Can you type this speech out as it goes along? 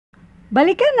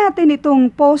Balikan natin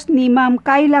itong post ni Ma'am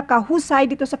Kayla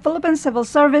Kahusay dito sa Philippine Civil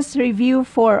Service Review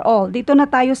for All. Dito na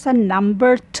tayo sa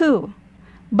number 2.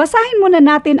 Basahin muna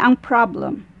natin ang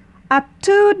problem. A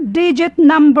 2-digit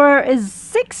number is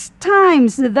 6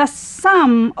 times the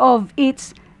sum of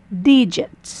its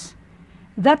digits.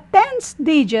 The 10th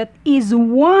digit is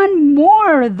 1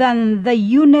 more than the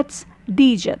unit's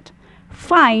digit.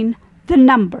 Find the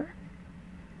number.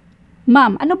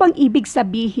 Ma'am, ano bang ibig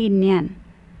sabihin yan?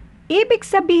 Ibig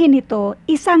sabihin ito,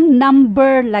 isang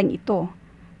number lang ito.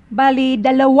 Bali,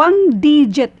 2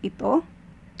 digit ito.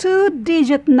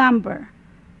 2-digit number.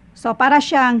 So, para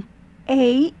siyang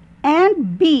A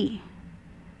and B.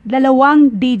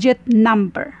 2 digit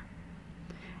number.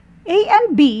 A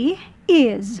and B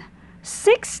is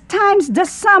 6 times the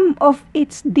sum of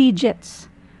its digits.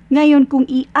 Ngayon, kung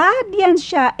i-add yan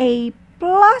siya A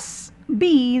plus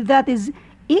B, that is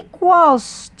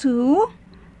equals to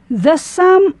the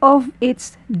sum of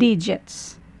its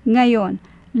digits. Ngayon,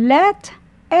 let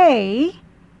A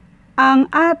ang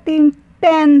ating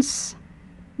 10th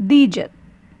digit.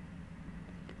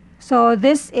 So,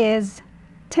 this is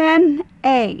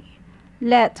 10A.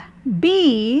 Let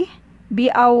B be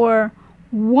our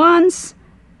 1st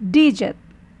digit.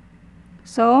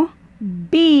 So,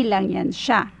 B lang yan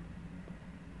siya.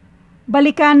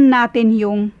 Balikan natin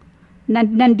yung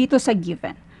nandito sa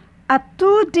given. A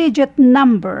 2-digit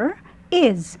number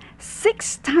is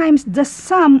 6 times the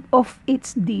sum of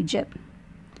its digit.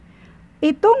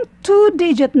 Itong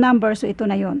 2-digit number, so ito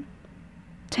na yun.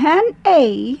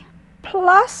 10A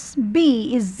plus B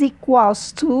is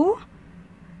equals to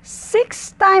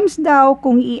 6 times daw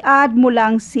kung i-add mo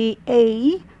lang si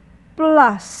A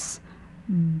plus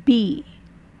B.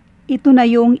 Ito na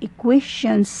yung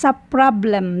equation sa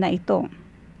problem na ito.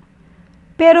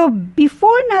 Pero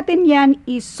before natin yan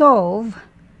i-solve,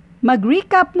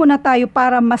 mag-recap muna tayo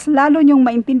para mas lalo nyong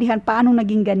maintindihan paano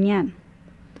naging ganyan.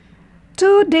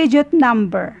 2-digit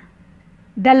number.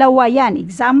 2 yan.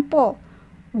 Example,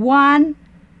 1,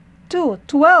 2,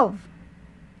 12.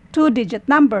 2-digit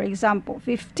number. Example,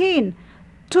 15.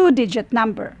 2-digit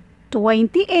number.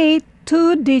 28,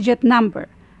 2-digit number.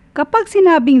 Kapag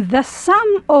sinabing the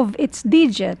sum of its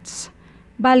digits,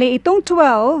 bali itong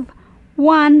 12,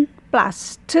 1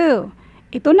 plus 2.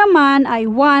 Ito naman ay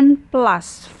 1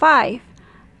 plus 5.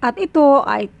 At ito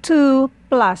ay 2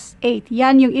 plus 8.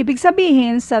 Yan yung ibig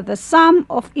sabihin sa the sum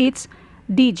of its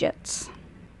digits.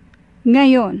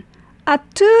 Ngayon, a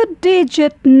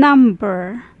 2-digit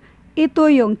number, ito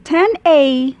yung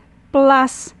 10A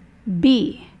plus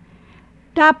B.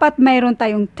 Dapat mayroon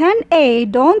tayong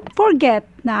 10A. Don't forget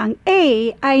na ang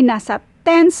A ay nasa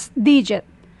 10th digit.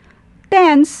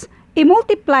 10th,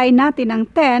 i-multiply natin ng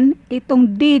 10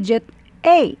 itong digit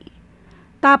A.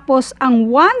 Tapos, ang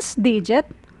 1's digit,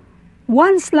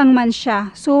 1's lang man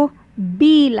siya. So,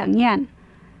 B lang yan.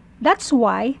 That's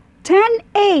why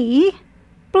 10A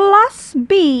plus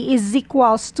B is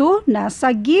equals to,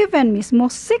 nasa given mismo,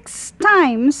 6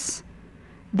 times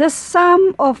the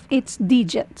sum of its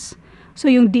digits.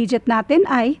 So, yung digit natin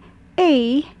ay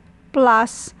A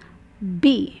plus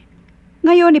B.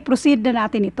 Ngayon, i-proceed na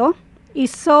natin ito.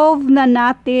 I-solve na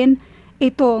natin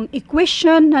itong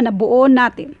equation na nabuo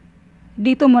natin.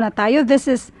 Dito muna tayo. This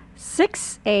is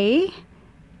 6A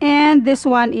and this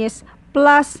one is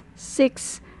plus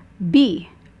 6B.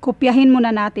 Kopyahin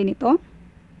muna natin ito.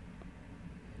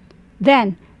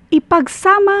 Then,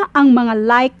 ipagsama ang mga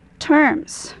like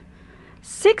terms.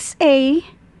 6A,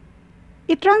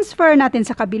 i-transfer natin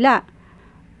sa kabila.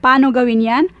 Paano gawin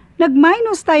yan?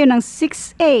 Nag-minus tayo ng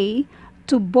 6A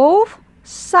to both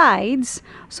sides.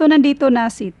 So, nandito na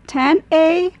si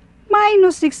 10A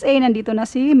minus 6A. Nandito na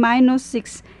si minus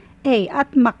 6A.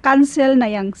 At makancel na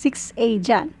yung 6A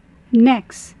dyan.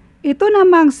 Next, ito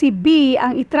namang si B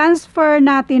ang i-transfer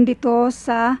natin dito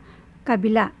sa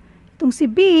kabila. Itong si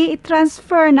B,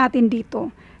 i-transfer natin dito.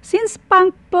 Since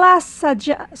pang plus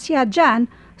siya dyan,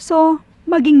 so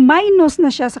maging minus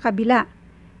na siya sa kabila.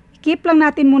 Keep lang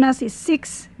natin muna si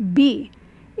 6B.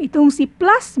 Itong si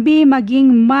plus B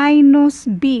maging minus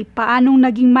B. Paanong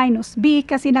naging minus B?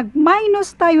 Kasi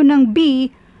nag-minus tayo ng B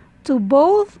to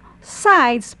both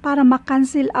sides para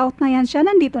makancel out na yan siya.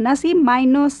 Nandito na si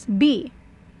minus B.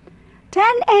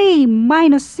 10A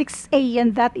minus 6A,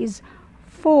 and that is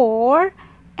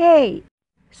 4A.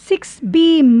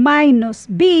 6B minus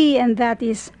B, and that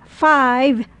is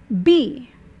 5B.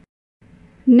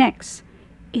 Next,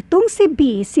 itong si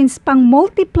B, since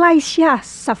pang-multiply siya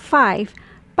sa 5,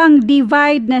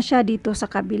 pang-divide na siya dito sa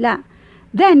kabila.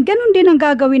 Then, ganun din ang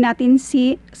gagawin natin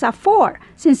sa 4.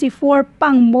 Since si 4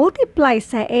 pang-multiply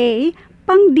sa A,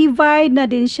 pang-divide na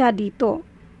din siya dito.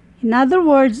 In other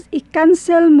words,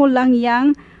 i-cancel mo lang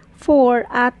yang 4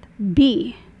 at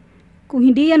B. Kung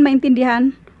hindi yan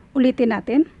maintindihan, ulitin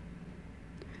natin.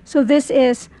 So this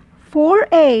is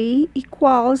 4A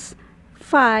equals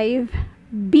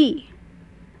 5B.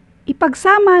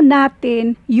 Ipagsama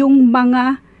natin yung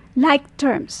mga like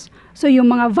terms. So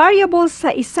yung mga variables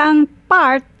sa isang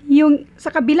part, yung sa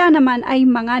kabila naman ay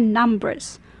mga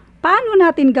numbers. Paano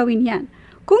natin gawin yan?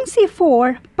 Kung si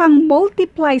 4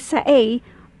 pang-multiply sa A,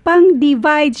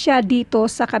 pang-divide siya dito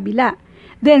sa kabila.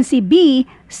 Then si B,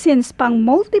 since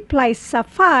pang-multiply sa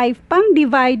 5,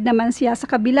 pang-divide naman siya sa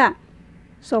kabila.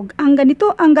 So ang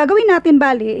gagawin natin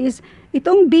bali is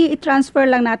itong B i-transfer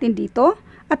lang natin dito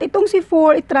at itong si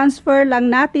 4 i-transfer lang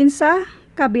natin sa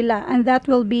kabila. And that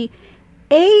will be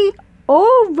A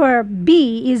over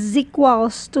B is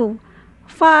equals to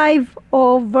 5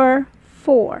 over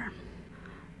 4.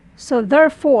 So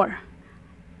therefore,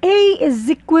 A is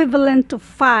equivalent to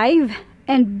 5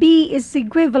 and B is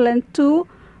equivalent to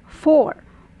 4.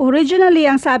 Originally,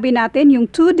 ang sabi natin, yung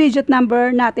 2-digit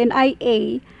number natin ay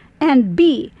A and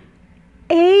B.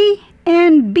 A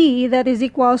and B, that is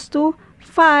equals to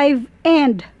 5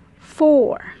 and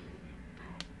 4.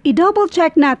 I-double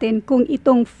check natin kung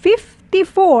itong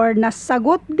 54 na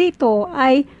sagot dito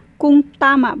ay kung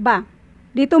tama ba.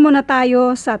 Dito muna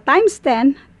tayo sa times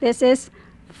 10. This is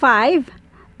 5.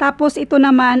 Tapos ito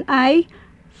naman ay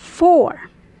 4.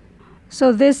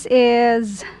 So this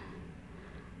is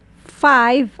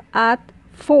 5 at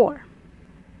 4.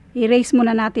 Erase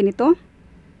muna natin ito.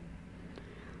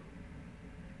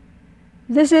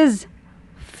 This is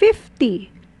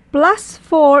 50 plus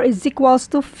 4 is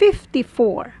equals to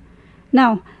 54.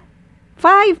 Now,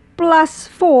 5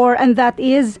 plus 4 and that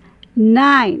is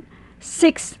 9.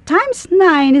 6 times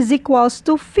 9 is equals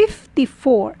to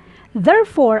 54.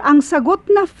 Therefore, ang sagot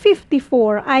na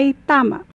 54 ay tama.